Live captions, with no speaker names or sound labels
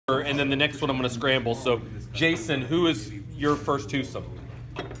And then the next one I'm going to scramble. So, Jason, who is your first twosome?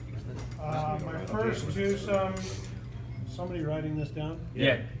 My first twosome. Somebody writing this down?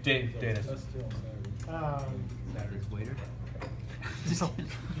 Yeah, Dennis. Saturday's waiter.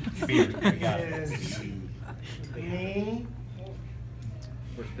 Beard. Is me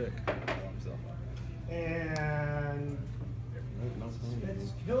First pick. and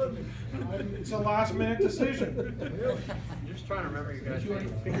it's a last minute decision. You're just trying to remember your guys'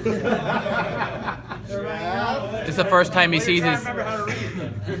 names. This is the first time he sees his. Remember how to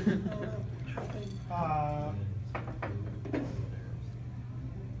read.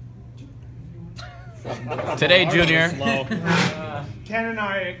 Today, Junior. Ken and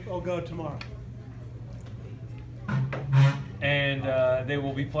I will go tomorrow. And they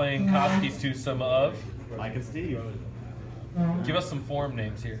will be playing Koski's twosome of Mike and Steve. Give us some form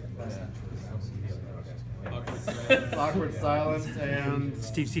names here. Awkward silence and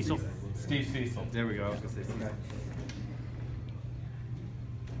Steve Cecil. Steve Cecil. there we go. I was gonna say Steve.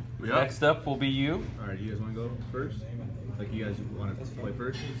 Next up will be you. All right, you guys want to go first? Like you guys want to play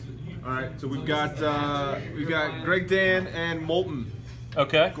first? All right, so we've got Greg, Dan, and Moulton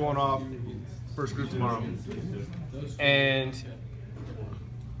Okay. going off first group tomorrow. And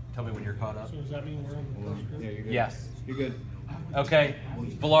tell me when you're caught up. So does that mean we're in the first group? Yeah, you're good. Yes. You're good. Okay.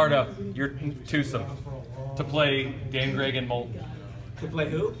 Velardo, your twosome to play Dan, Greg, and Moulton. To play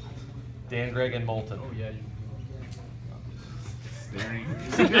who? Dan, Greg, and Moulton. Oh, yeah. Staring.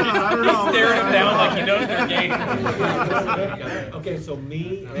 He's staring him down like he knows their game. Okay, so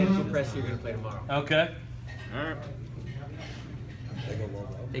me and Jim Press, you're going to play tomorrow. Okay. All right.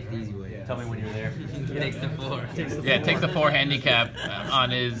 Take the easy way. Tell me when you're there. Takes the floor. Yeah, takes the 4 handicap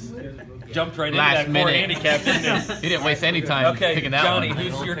on his Jumped right last into that 4 minute. handicap, didn't he? He didn't waste any time Okay, picking that Johnny, one.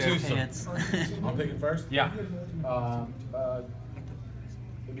 who's your twosome? I'll pick it first. Yeah. It'll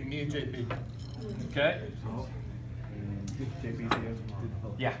be me and JP. Okay. JP's here.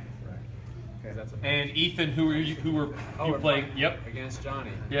 Yeah. Okay, that's And Ethan, who were you playing? Yep. Against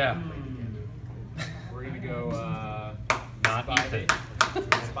Johnny. Yeah. We're going to go, Not Ethan.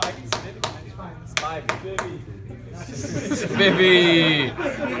 Spivey. Spivvy.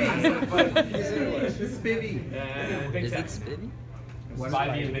 Spivvy. And Big Is it Tex. Spivvy?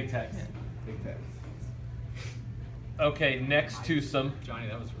 Spivey and Big Tex. Big Tex. Okay, next twosome. Johnny,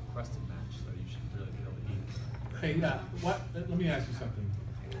 that was a requested match, so you should really be able to eat. Hey, what? Let me ask you something.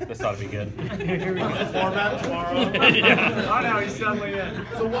 This ought to be good. Format tomorrow. Yeah. Oh, no, he's suddenly in.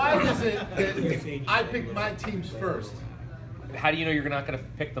 So why is it that I pick my teams first? How do you know you're not going to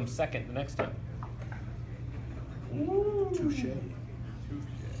pick them second the next time? Touche.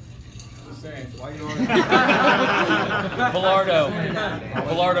 Just saying. Why you on?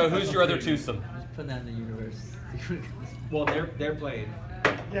 Velardo, who's your other twosome? Just put that in the universe. Well, they're playing.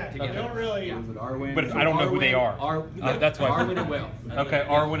 Yeah, I don't really. Was it Arwin? But I don't know who they are. That's why. Arwin and Will. Okay,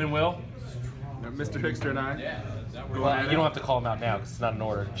 Arwin and Will. Mr. Hickster and I. Yeah. Well, you don't have to call them out now because it's not in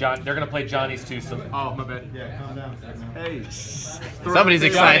order. John, they're going to play Johnny's twosome. Oh, my bad. Yeah, calm down. Hey. Somebody's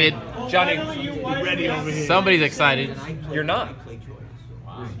excited. Johnny, Ready over here. Somebody's excited. you're not.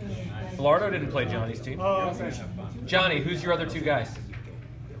 Velardo didn't play Johnny's team. Oh, Johnny, who's your other two guys?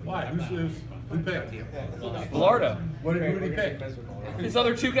 Why? Who picked? Velardo. Who did he pick? His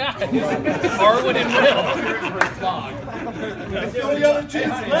other two guys. Arwin and Will. It's the only other two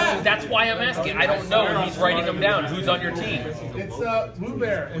left. That's why I'm asking. I don't know. He's writing them down. Who's on your team? It's Blue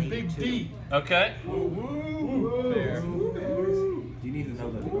Bear and Big D. Okay. Do you need to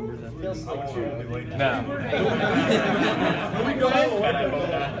know the numbers? No.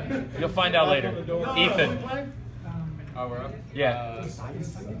 You'll find out later. Ethan. Oh, we're up? Yeah.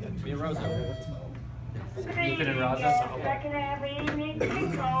 Me and Rosa. Ethan and Raza. Second half evening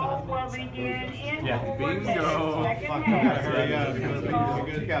control will begin in Yeah. Bingo. second half.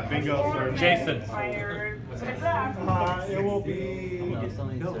 You got bingo, sir. Jason. Players, good luck. it will be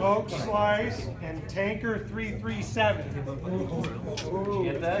Oak Slice and Tanker 337.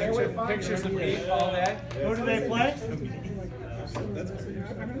 Get that? Pictures of me, all that. Who do they play?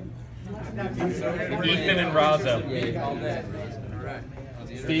 Ethan and Raza. Yeah, all that. All right.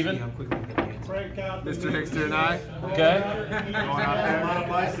 Steven? Break out. Mr. Hickster and I. Okay. Going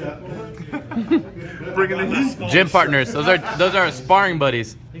out there. Bringing the heat. Gym partners. Those are sparring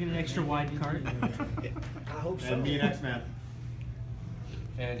buddies. They get an extra wide cart. And me and X-Man.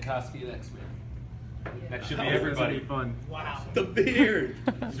 And Koski and X-Man. That should be everybody. Fun. Wow. The beard.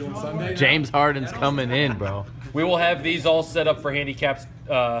 Doing Sunday? James Harden's coming in, bro. We will have these all set up for handicaps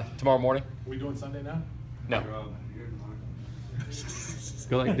tomorrow morning. Are we doing Sunday now? No.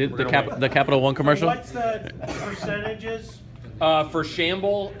 Go like the Capital One commercial. What's the percentages? For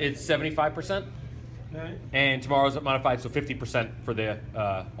Shamble, it's 75%. Okay. And tomorrow's modified, so 50% for the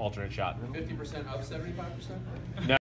alternate shot. 50% of 75%? No.